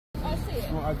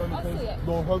idolaters,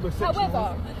 no homosexuals,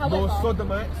 no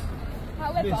sodomites,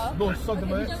 no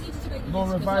sodomites, no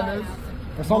revilers.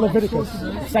 It's not Leviticus,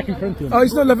 2 Corinthians. Oh,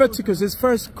 it's not Leviticus, it's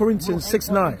 1 Corinthians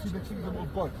 6:9.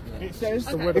 It says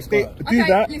if they do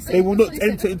that, they will not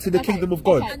enter into the kingdom of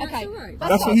God.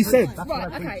 That's what he said.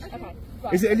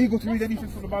 Is it illegal to read anything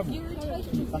from the Bible? You're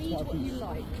entitled to read what you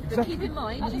like. But keep in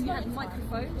mind, if you had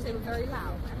microphones, they were very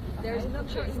loud. There is no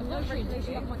luxury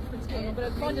to have microphones here. I'm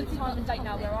going to find a time and date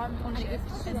now where I'm on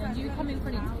shift, and then you come in for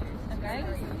an interview. Okay?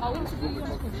 I'll interview you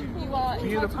on a question. You are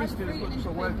entitled to free and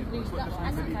independent news.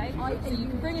 That's okay. So you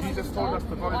can bring us a star,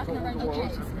 or I can arrange a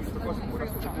jet.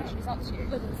 It's up to you.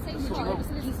 But say, would you want us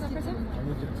to listen to the president?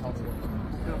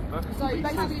 So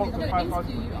basically, I'm going to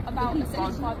interview you about a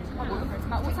sexual conference,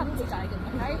 about what's happened today,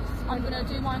 okay? I'm going to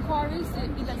do my inquiries,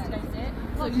 investigate it.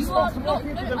 So you are not, okay,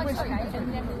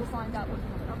 and then we will find out what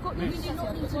I've got. You do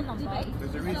not need to number.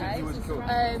 There's a reason he was killed.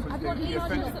 I've got email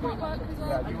address that might work as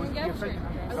well. He was offended.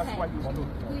 That's why he was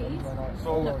killed. Please.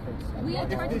 So We are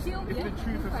trying to deal with if the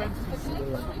truth offends you,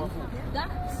 that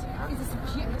is a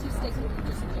subjective statement you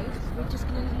just made. We're just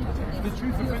going to leave it at this. the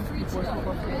truth offends Free people. to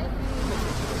go,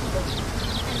 okay?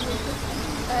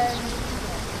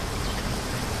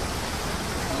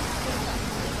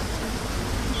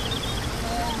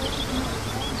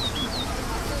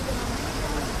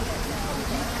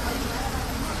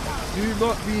 Do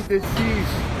not be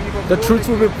deceived. The truth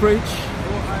will be preached.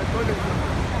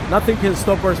 Nothing can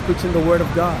stop us preaching the word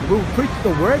of God. We will preach the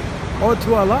word all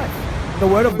through our life. The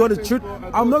word of God is truth.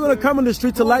 I'm not going to come on the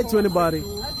street to lie to anybody,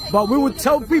 but we will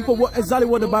tell people exactly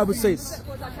what the Bible says.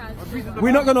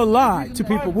 We're not going to lie to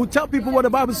people. We'll tell people what the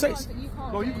Bible says.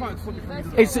 No, you can't stop it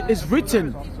from It's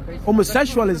written.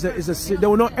 Homosexual is a sin. They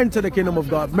will not enter the kingdom of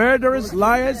God. Murderers,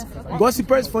 liars,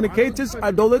 gossipers, fornicators,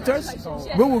 idolaters.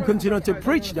 We will continue to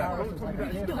preach that.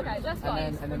 Okay, that's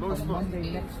fine. And then on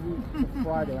Monday next week,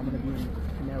 Friday, I'm going to be in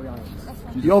Canary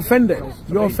Islands. You're offended.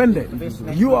 You're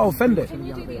offended. You are offended.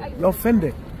 You're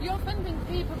offended. You're offending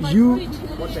people by You.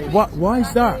 preaching. Why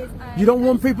is that? You don't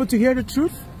want people to hear the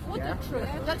truth? What the truth?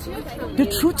 That's your truth. The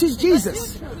truth is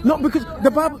Jesus. No, because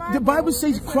the Bible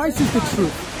says Christ is the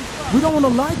truth. We don't want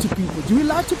to lie to people. Do we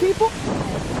lie to people?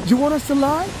 Do you want us to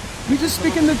lie? We're just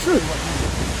speaking the truth.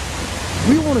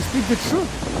 We want to speak the truth.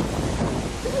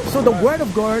 So the word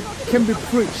of God can be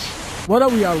preached. Whether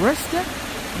we are arrested,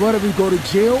 whether we go to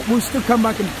jail, we'll still come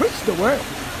back and preach the word.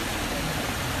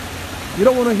 You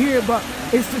don't want to hear it, but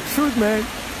it's the truth, man.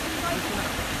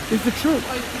 It's the truth.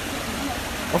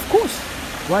 Of course.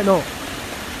 Why not?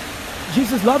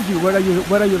 Jesus loves you whether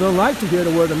you don't like to hear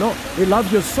the word or not. He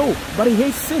loves your soul, but he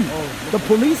hates sin. The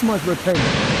police must repent.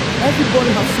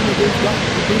 Everybody has sinned against God,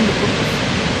 including the police.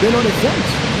 They're not exempt.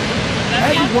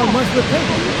 Everyone must repent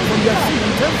from their sin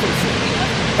and turn from sin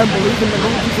and believe in the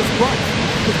Lord Jesus Christ,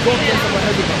 because God cares about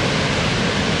everybody.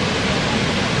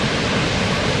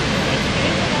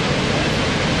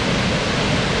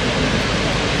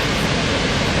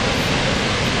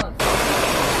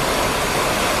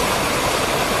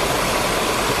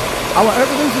 Our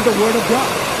evidence is the word of God.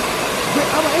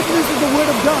 Our evidence is the word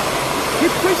of God. He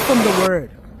preached from the word.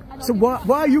 So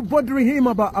why are you bothering him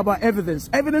about evidence?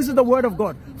 Evidence is the word of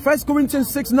God. 1 Corinthians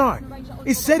 6:9.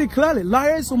 It said it clearly.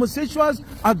 Liars, homosexuals,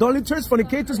 idolaters,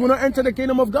 fornicators will not enter the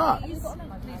kingdom of God.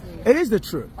 It is the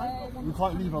truth. You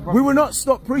can't leave a We will not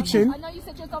stop preaching. I know you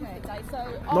said you're done for the day,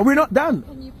 so No, we're not done.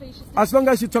 can you please just As long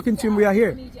as you're talking to him, we are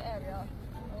here. immediate area?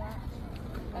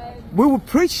 We will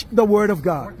preach the word of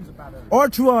God all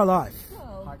through our life.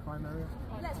 High crime area.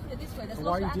 Let's put it this way. There's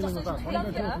Why are you lots of dealing with that? Why don't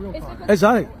you go deal with real crime?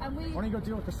 Exactly. and we Why don't you go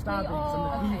deal with the stabbings and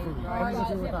the thievery? Why don't you go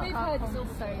deal with we've that? heard this all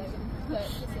so.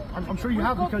 I'm sure you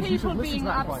have, because you should listen to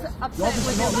that advice. Upset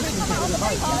with not listening to the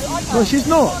advice. No, she's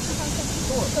not.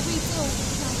 But we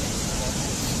still.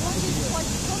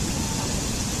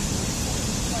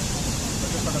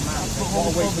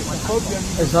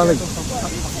 Exactly.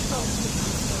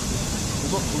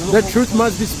 The truth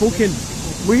must be spoken.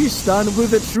 We stand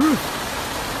with the truth.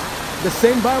 The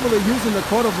same Bible they use in the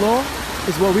court of law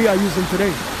is what we are using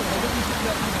today.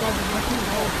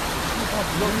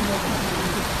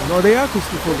 No, they are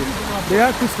Christophobic. They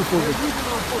are Christophobic.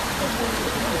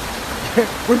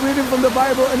 We're reading from the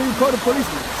Bible and you call the police.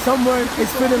 Someone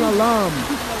is feeling alarmed.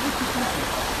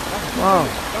 Wow.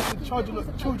 That's the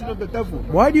children of the devil.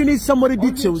 Why do you need somebody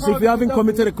details if you haven't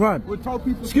committed a crime? We'll tell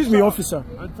people Excuse to me, shut up officer.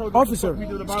 and tell them Officer. to stop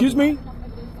reading the Excuse Bible. me.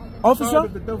 Officer. Child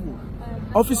of the devil.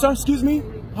 Officer, excuse me.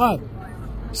 Hi.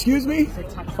 Excuse me.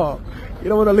 Oh, you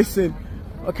don't want to listen.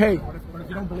 Okay. But if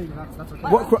you don't believe it, that's okay.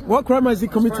 What crime has he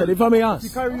committed, if I may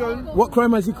ask? Carry on. What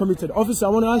crime has he committed? Officer, I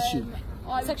want to ask you.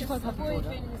 Sexual public order.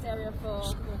 Been in this area for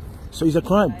So it's a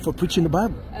crime for preaching the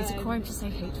Bible. It's a crime to say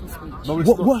hateful speech. No, it's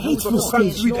What hateful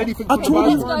speech? I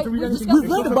told you, we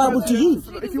read the Bible to you.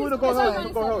 If you want to go home, you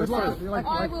can go home. It's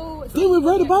fine. Then we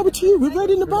read the Bible to you. We read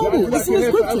in the Bible. It's in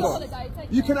the scriptures.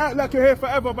 You can act like you're here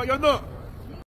forever, but you're not.